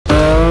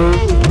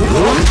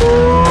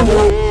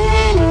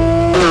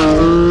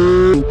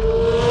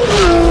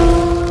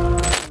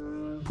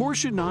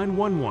Porsche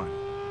 911,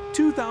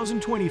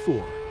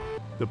 2024.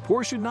 The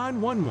Porsche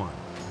 911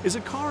 is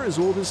a car as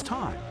old as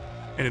time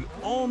and an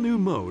all-new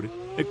mode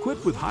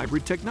equipped with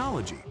hybrid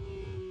technology.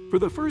 For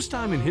the first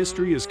time in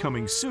history is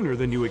coming sooner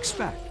than you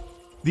expect.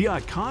 The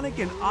iconic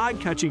and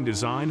eye-catching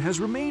design has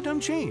remained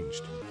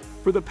unchanged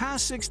for the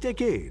past 6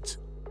 decades,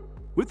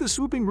 with the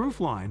swooping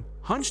roofline,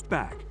 hunched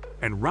back,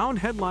 and round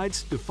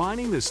headlights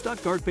defining the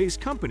Stuttgart-based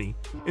company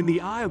in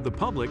the eye of the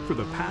public for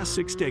the past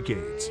 6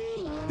 decades.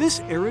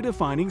 This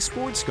era-defining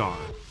sports car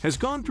has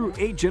gone through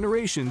 8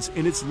 generations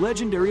in its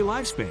legendary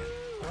lifespan,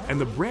 and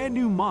the brand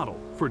new model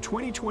for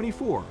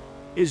 2024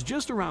 is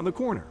just around the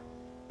corner.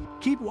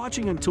 Keep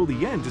watching until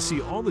the end to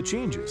see all the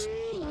changes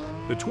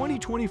the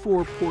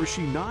 2024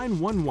 Porsche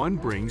 911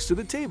 brings to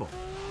the table,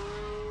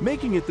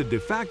 making it the de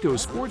facto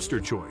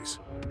sportster choice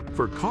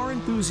for car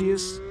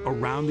enthusiasts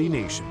around the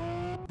nation.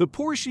 The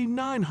Porsche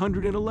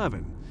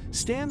 911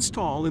 stands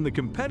tall in the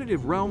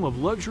competitive realm of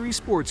luxury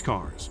sports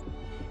cars.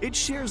 It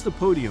shares the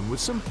podium with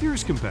some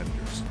fierce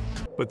competitors,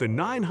 but the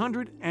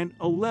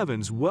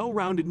 911's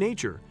well-rounded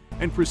nature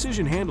and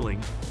precision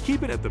handling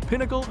keep it at the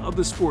pinnacle of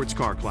the sports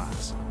car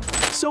class.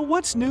 So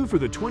what's new for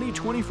the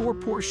 2024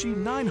 Porsche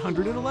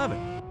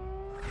 911?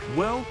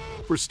 Well,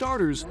 for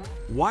starters,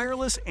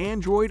 wireless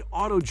Android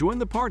Auto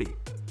joined the party,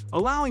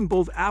 allowing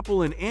both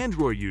Apple and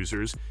Android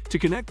users to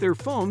connect their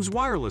phones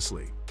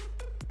wirelessly.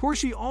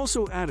 Porsche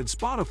also added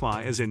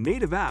Spotify as a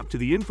native app to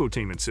the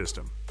infotainment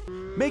system,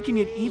 making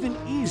it even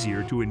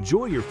easier to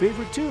enjoy your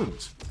favorite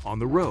tunes on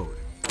the road.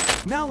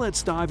 Now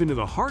let's dive into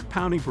the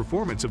heart-pounding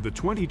performance of the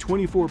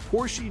 2024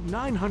 Porsche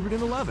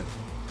 911.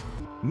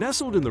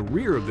 Nestled in the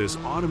rear of this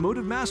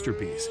automotive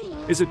masterpiece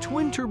is a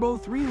twin-turbo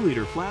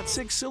 3-liter flat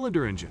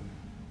 6-cylinder engine,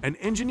 an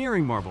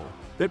engineering marvel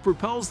that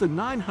propels the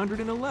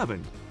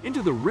 911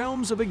 into the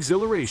realms of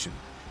exhilaration.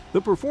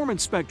 The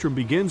performance spectrum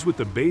begins with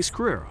the base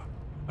Carrera,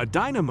 a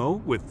dynamo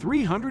with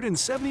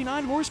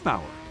 379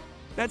 horsepower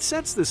that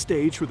sets the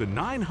stage for the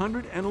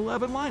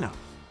 911 lineup.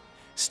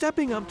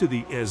 Stepping up to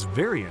the S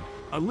variant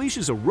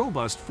unleashes a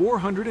robust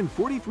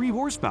 443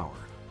 horsepower,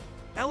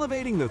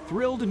 elevating the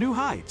thrill to new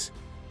heights.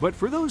 But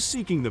for those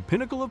seeking the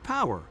pinnacle of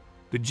power,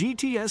 the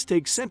GTS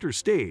takes center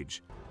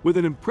stage with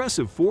an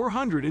impressive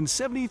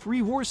 473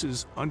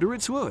 horses under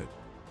its hood.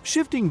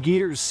 Shifting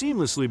gears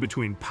seamlessly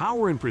between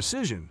power and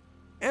precision,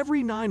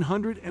 every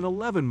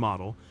 911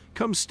 model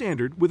comes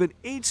standard with an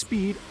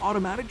 8-speed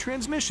automatic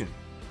transmission,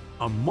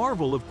 a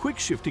marvel of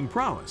quick-shifting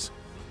prowess.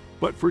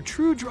 But for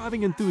true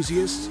driving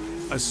enthusiasts,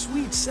 a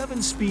sweet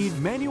 7-speed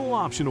manual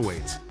option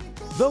awaits,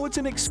 though it's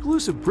an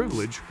exclusive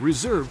privilege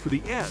reserved for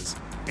the S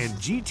and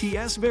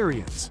GTS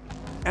variants.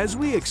 As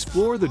we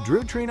explore the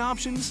drivetrain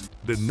options,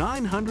 the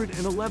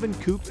 911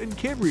 Coupe and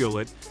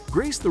Cabriolet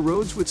grace the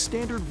roads with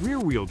standard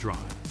rear-wheel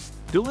drive,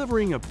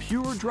 delivering a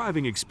pure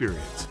driving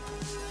experience.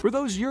 For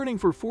those yearning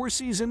for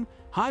 4-season,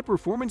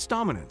 high-performance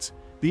dominance,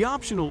 the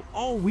optional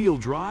all-wheel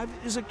drive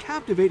is a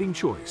captivating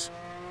choice.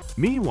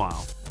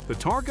 Meanwhile, the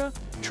Targa,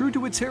 true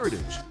to its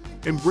heritage,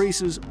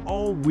 embraces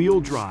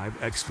all-wheel drive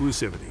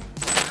exclusivity.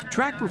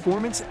 Track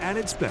performance at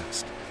its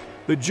best.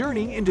 The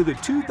journey into the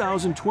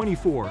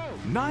 2024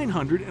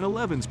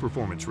 911's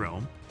performance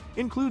realm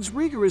includes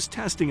rigorous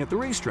testing at the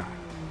racetrack,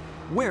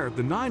 where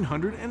the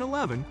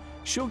 911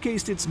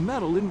 showcased its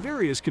mettle in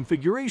various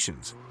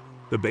configurations.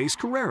 The base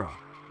Carrera,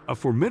 a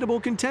formidable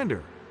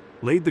contender,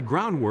 laid the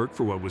groundwork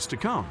for what was to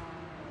come.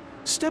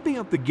 Stepping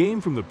up the game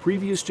from the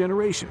previous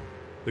generation,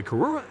 the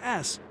Carrera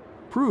S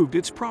proved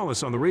its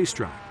prowess on the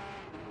racetrack,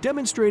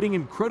 demonstrating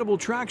incredible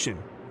traction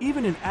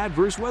even in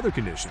adverse weather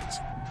conditions.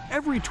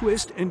 Every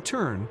twist and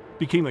turn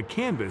became a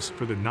canvas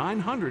for the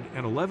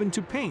 911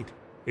 to paint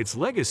its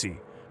legacy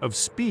of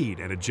speed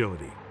and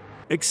agility.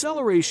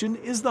 Acceleration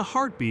is the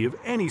heartbeat of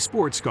any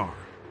sports car.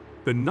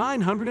 The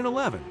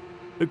 911,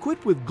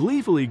 equipped with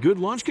gleefully good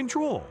launch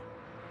control,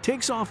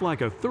 takes off like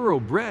a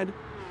thoroughbred,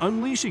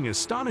 unleashing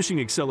astonishing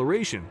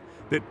acceleration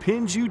that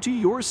pins you to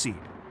your seat.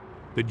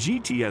 The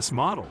GTS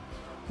model,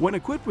 when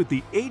equipped with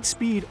the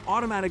 8-speed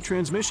automatic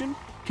transmission,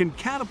 can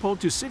catapult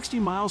to 60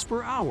 miles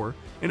per hour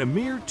in a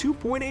mere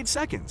 2.8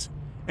 seconds,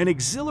 an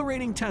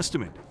exhilarating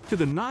testament to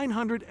the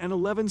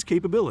 911's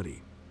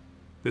capability.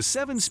 The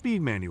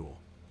 7-speed manual,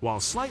 while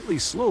slightly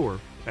slower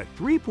at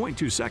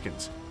 3.2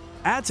 seconds,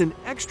 adds an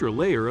extra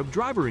layer of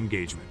driver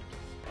engagement,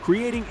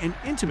 creating an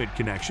intimate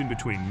connection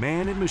between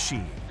man and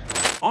machine.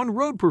 On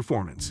road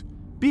performance,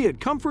 be it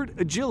comfort,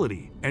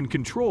 agility, and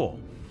control,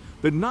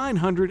 the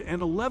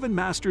 911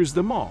 masters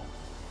them all.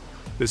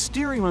 The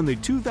steering on the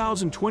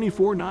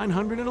 2024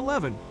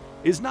 911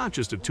 is not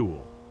just a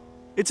tool,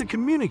 it's a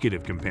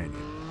communicative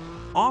companion,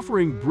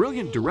 offering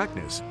brilliant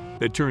directness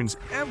that turns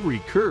every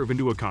curve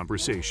into a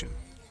conversation.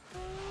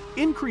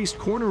 Increased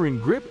cornering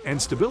grip and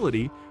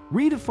stability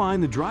redefine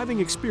the driving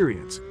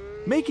experience,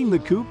 making the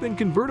coupe and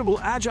convertible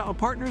agile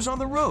partners on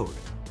the road.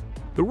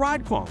 The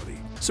ride quality,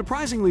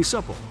 surprisingly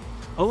supple,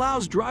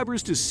 allows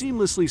drivers to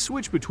seamlessly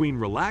switch between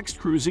relaxed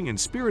cruising and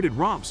spirited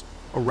romps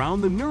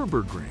around the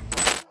Nürburgring.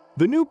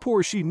 The new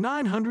Porsche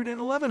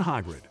 911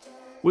 Hybrid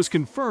was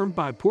confirmed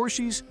by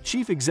Porsche's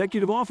Chief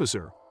Executive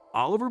Officer,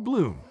 Oliver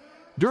Blume,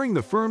 during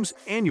the firm's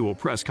annual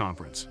press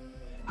conference.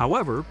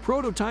 However,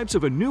 prototypes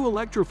of a new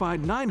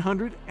electrified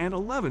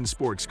 911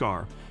 sports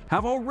car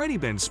have already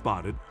been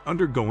spotted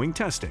undergoing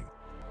testing.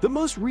 The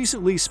most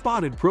recently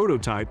spotted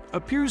prototype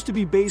appears to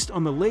be based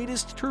on the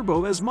latest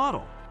Turbo S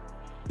model.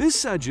 This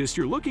suggests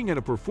you're looking at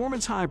a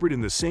performance hybrid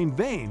in the same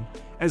vein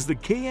as the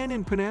Cayenne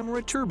and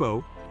Panamera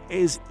Turbo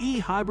as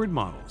e-hybrid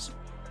models.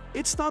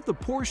 It's thought the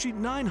Porsche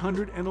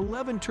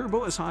 911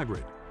 Turbo S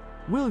hybrid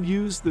will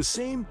use the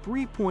same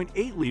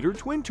 3.8-liter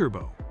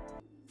twin-turbo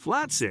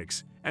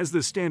flat-six as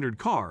the standard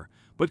car,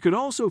 but could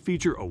also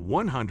feature a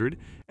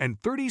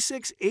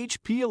 136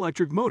 HP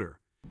electric motor,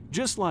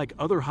 just like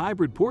other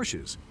hybrid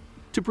Porsches,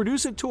 to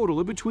produce a total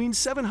of between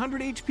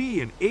 700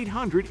 HP and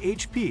 800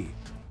 HP.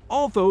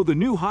 Although the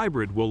new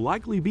hybrid will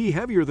likely be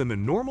heavier than the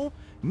normal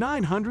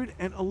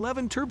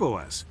 911 Turbo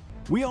S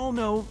we all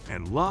know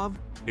and love,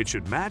 it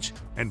should match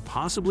and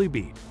possibly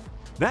beat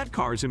that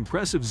car's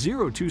impressive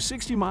 0 to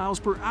 60 miles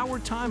per hour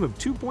time of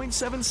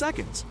 2.7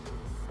 seconds.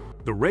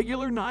 The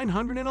regular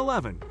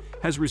 911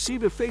 has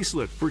received a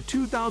facelift for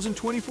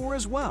 2024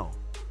 as well.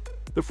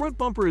 The front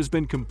bumper has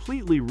been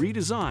completely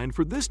redesigned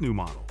for this new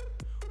model,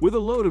 with a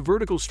load of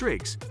vertical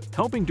strakes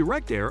helping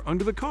direct air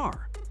under the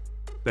car.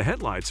 The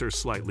headlights are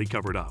slightly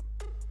covered up.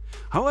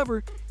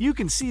 However, you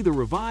can see the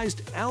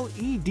revised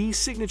LED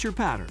signature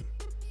pattern.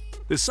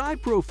 The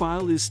side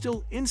profile is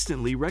still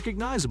instantly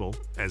recognizable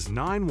as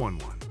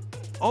 911.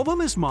 Although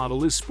this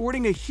model is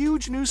sporting a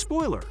huge new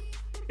spoiler,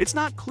 it's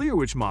not clear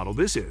which model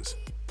this is.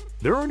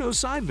 There are no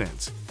side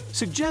vents,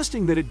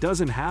 suggesting that it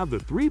doesn't have the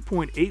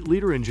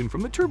 3.8-liter engine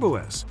from the Turbo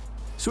S,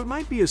 so it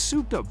might be a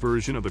souped-up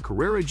version of the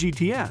Carrera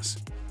GTS.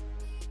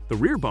 The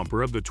rear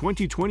bumper of the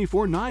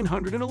 2024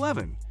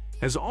 911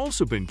 has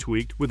also been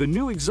tweaked with a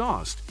new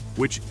exhaust,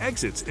 which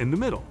exits in the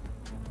middle.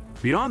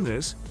 Beyond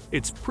this,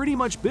 it's pretty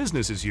much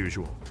business as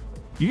usual.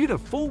 You need a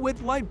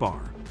full-width light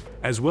bar,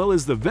 as well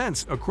as the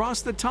vents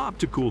across the top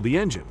to cool the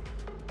engine.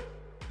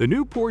 The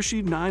new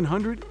Porsche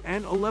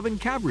 911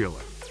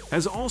 Cabriolet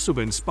has also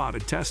been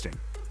spotted testing.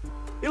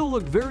 It'll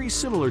look very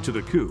similar to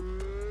the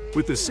coupe,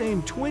 with the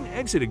same twin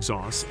exit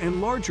exhausts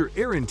and larger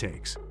air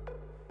intakes.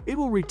 It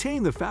will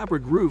retain the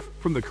fabric roof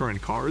from the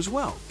current car as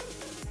well.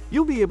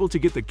 You'll be able to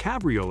get the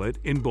Cabriolet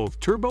in both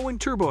Turbo and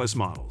Turbo S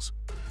models,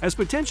 as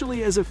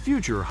potentially as a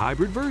future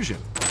hybrid version.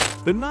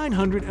 The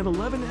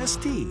 911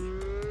 ST.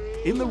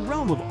 In the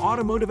realm of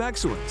automotive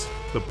excellence,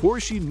 the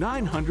Porsche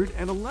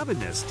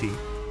 911 ST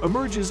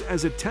emerges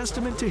as a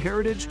testament to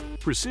heritage,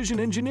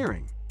 precision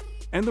engineering,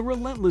 and the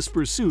relentless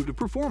pursuit of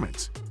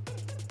performance.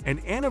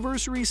 An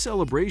anniversary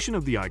celebration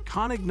of the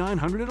iconic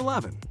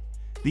 911,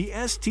 the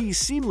ST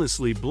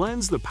seamlessly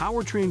blends the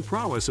powertrain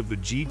prowess of the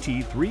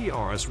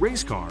GT3 RS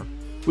race car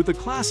with the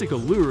classic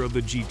allure of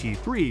the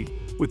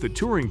GT3 with the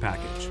touring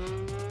package.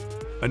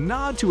 A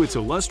nod to its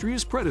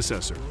illustrious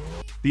predecessor,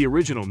 the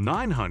original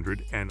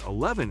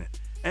 911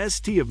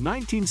 ST of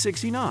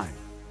 1969,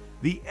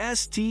 the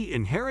ST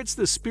inherits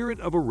the spirit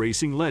of a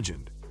racing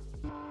legend.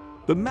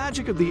 The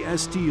magic of the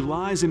ST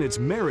lies in its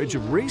marriage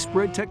of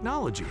race-bred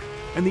technology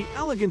and the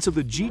elegance of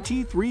the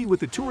GT3 with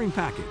the touring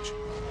package.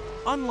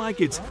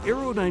 Unlike its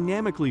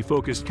aerodynamically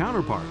focused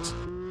counterparts,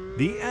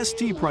 the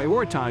ST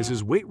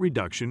prioritizes weight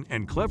reduction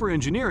and clever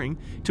engineering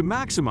to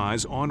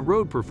maximize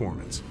on-road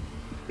performance.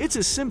 It's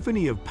a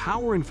symphony of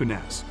power and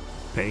finesse,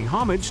 paying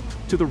homage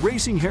to the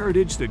racing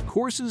heritage that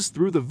courses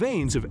through the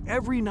veins of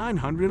every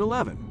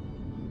 911.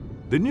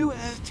 The new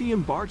ST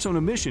embarks on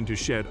a mission to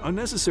shed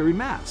unnecessary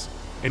mass,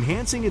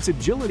 enhancing its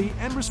agility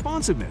and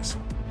responsiveness.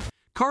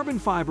 Carbon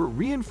fiber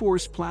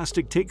reinforced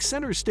plastic takes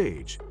center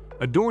stage,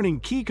 adorning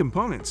key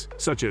components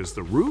such as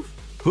the roof,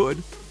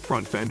 hood,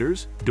 front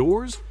fenders,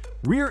 doors,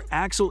 rear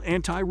axle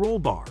anti-roll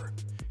bar,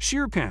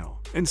 shear panel,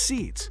 and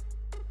seats.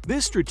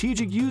 This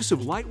strategic use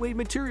of lightweight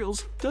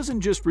materials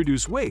doesn't just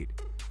reduce weight,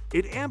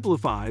 it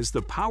amplifies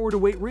the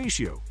power-to-weight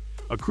ratio,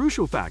 a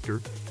crucial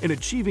factor in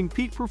achieving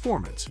peak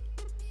performance.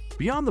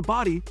 Beyond the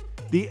body,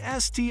 the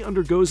ST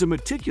undergoes a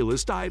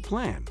meticulous diet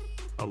plan.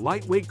 A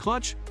lightweight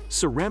clutch,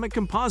 ceramic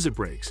composite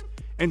brakes,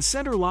 and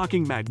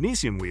center-locking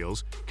magnesium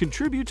wheels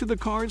contribute to the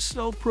car's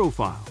stealth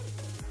profile.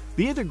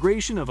 The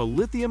integration of a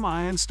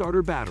lithium-ion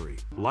starter battery,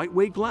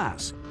 lightweight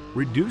glass,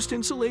 reduced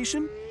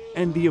insulation,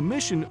 and the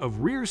omission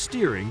of rear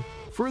steering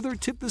further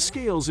tip the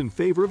scales in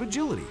favor of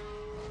agility.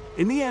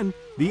 In the end,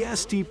 the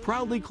ST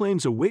proudly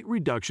claims a weight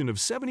reduction of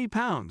 70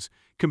 pounds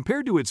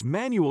compared to its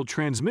manual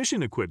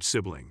transmission-equipped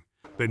sibling,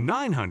 the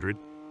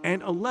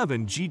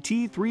 911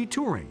 GT3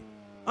 Touring.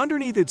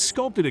 Underneath its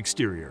sculpted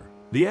exterior,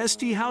 the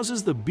ST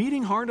houses the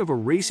beating heart of a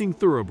racing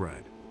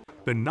thoroughbred,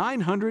 the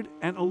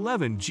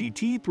 911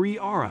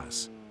 GT3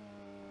 RS.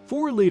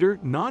 4-liter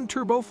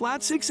non-turbo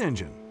flat-six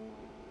engine.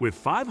 With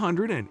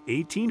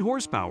 518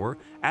 horsepower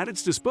at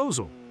its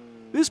disposal,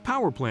 this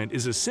power plant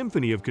is a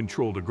symphony of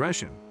controlled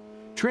aggression,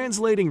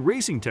 translating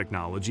racing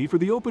technology for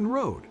the open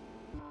road.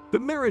 The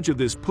marriage of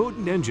this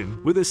potent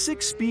engine with a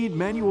 6-speed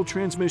manual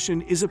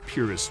transmission is a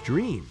purist's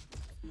dream,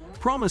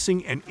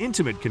 promising an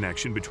intimate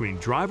connection between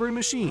driver and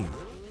machine.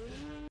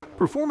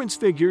 Performance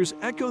figures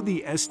echo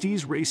the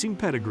ST's racing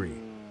pedigree.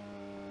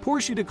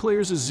 Porsche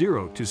declares a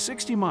 0 to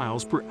 60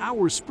 miles per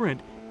hour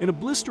sprint in a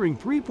blistering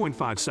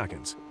 3.5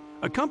 seconds,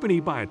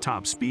 accompanied by a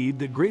top speed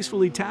that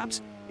gracefully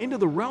taps into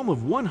the realm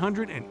of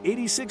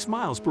 186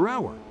 miles per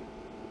hour.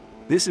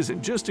 This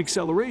isn't just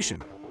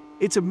acceleration,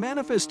 it's a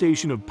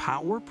manifestation of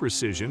power,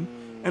 precision,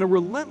 and a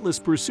relentless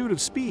pursuit of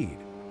speed.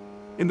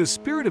 In the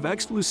spirit of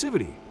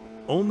exclusivity,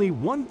 only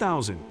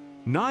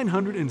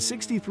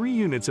 1,963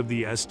 units of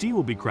the ST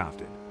will be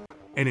crafted.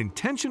 An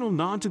intentional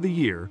nod to the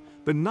year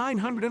the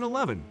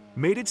 911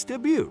 made its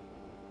debut.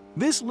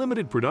 This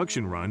limited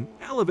production run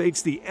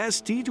elevates the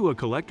ST to a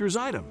collector's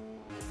item,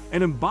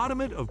 an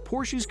embodiment of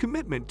Porsche's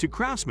commitment to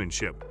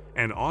craftsmanship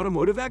and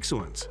automotive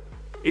excellence.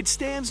 It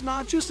stands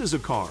not just as a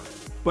car,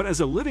 but as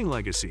a living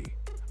legacy,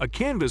 a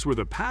canvas where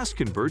the past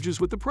converges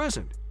with the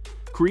present,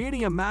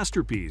 creating a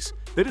masterpiece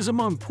that is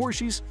among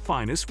Porsche's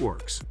finest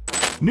works.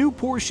 New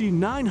Porsche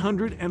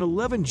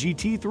 911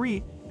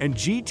 GT3 and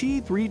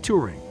GT3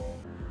 Touring.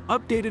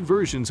 Updated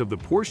versions of the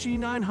Porsche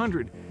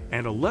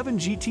 911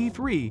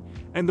 GT3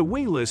 and the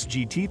wingless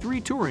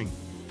GT3 Touring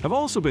have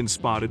also been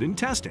spotted in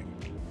testing,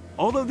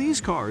 although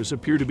these cars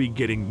appear to be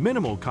getting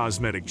minimal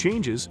cosmetic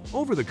changes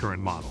over the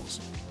current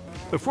models.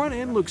 The front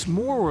end looks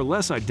more or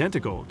less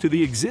identical to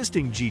the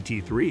existing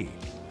GT3,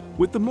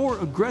 with the more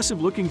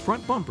aggressive-looking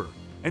front bumper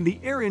and the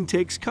air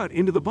intakes cut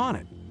into the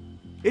bonnet.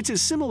 It's a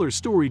similar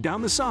story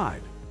down the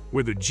side,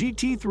 where the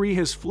GT3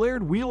 has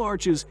flared wheel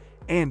arches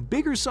and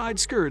bigger side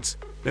skirts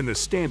than the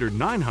standard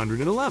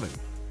 911.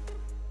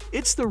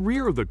 It's the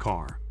rear of the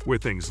car where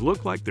things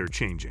look like they're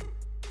changing.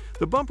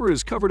 The bumper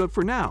is covered up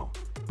for now,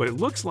 but it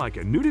looks like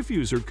a new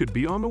diffuser could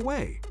be on the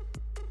way.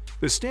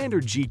 The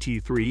standard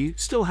GT3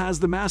 still has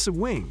the massive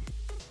wing,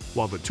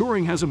 while the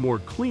Touring has a more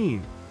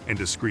clean and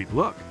discreet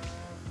look.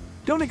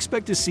 Don't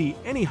expect to see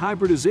any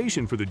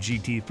hybridization for the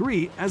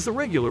GT3 as the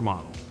regular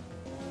model.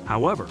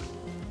 However,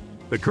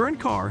 the current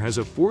car has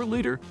a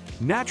 4-liter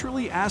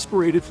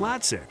naturally-aspirated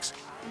flat-six,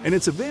 and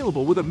it's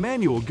available with a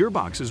manual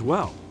gearbox as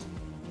well.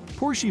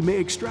 Porsche may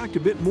extract a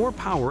bit more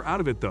power out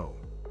of it though.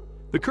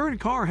 The current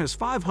car has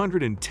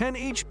 510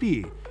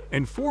 HP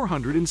and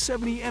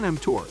 470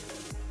 Nm torque,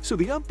 so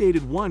the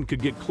updated one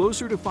could get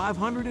closer to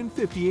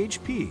 550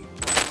 HP.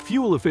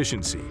 Fuel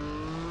efficiency.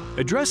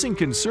 Addressing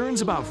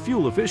concerns about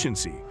fuel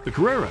efficiency, the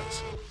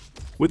Carreras,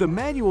 with a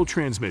manual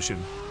transmission,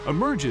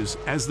 emerges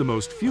as the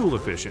most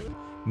fuel-efficient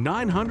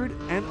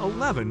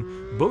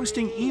 911,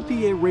 boasting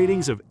EPA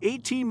ratings of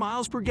 18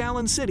 miles per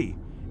gallon city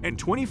and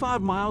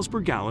 25 miles per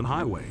gallon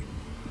highway.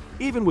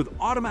 Even with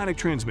automatic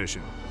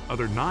transmission,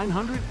 other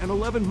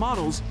 911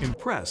 models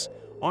impress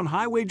on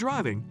highway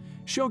driving,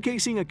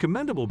 showcasing a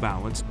commendable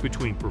balance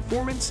between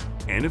performance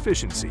and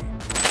efficiency.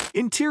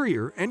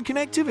 Interior and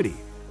connectivity.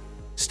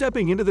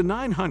 Stepping into the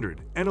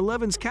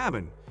 911's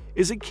cabin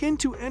is akin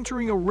to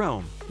entering a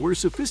realm where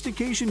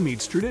sophistication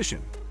meets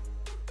tradition.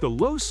 The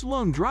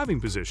low-slung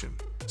driving position,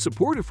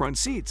 supportive front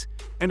seats,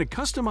 and a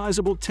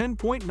customizable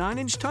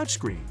 10.9-inch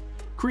touchscreen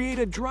create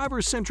a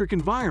driver-centric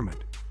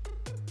environment.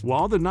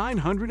 While the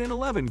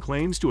 911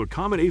 claims to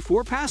accommodate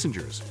 4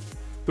 passengers,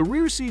 the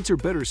rear seats are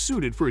better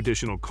suited for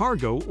additional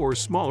cargo or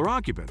smaller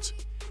occupants,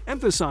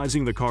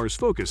 emphasizing the car's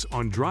focus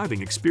on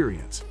driving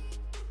experience.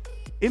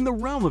 In the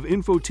realm of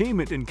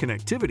infotainment and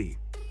connectivity,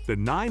 the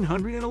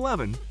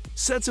 911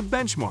 sets a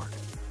benchmark.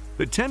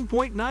 The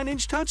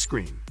 10.9-inch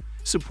touchscreen,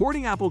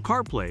 supporting Apple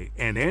CarPlay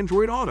and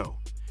Android Auto,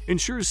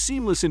 ensures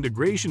seamless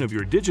integration of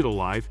your digital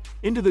life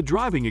into the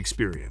driving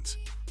experience.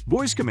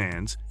 Voice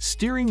commands,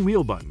 steering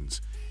wheel buttons,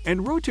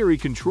 and rotary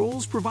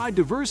controls provide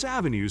diverse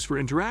avenues for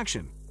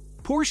interaction.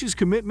 Porsche's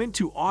commitment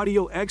to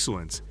audio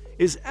excellence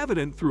is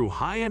evident through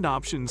high-end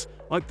options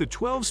like the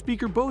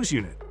 12-speaker Bose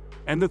unit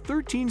and the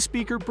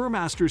 13-speaker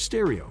Burmester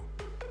stereo.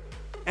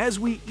 As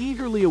we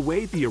eagerly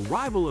await the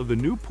arrival of the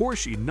new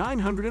Porsche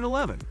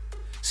 911,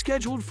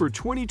 scheduled for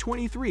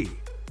 2023,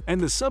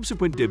 and the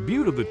subsequent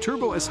debut of the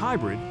Turbo S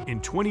Hybrid in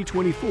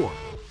 2024,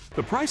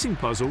 the pricing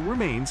puzzle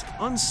remains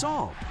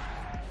unsolved.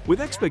 With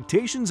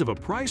expectations of a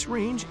price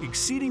range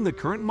exceeding the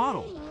current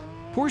model,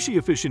 Porsche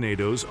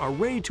aficionados are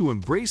ready to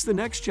embrace the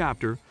next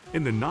chapter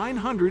in the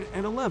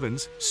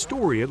 911's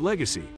storied legacy.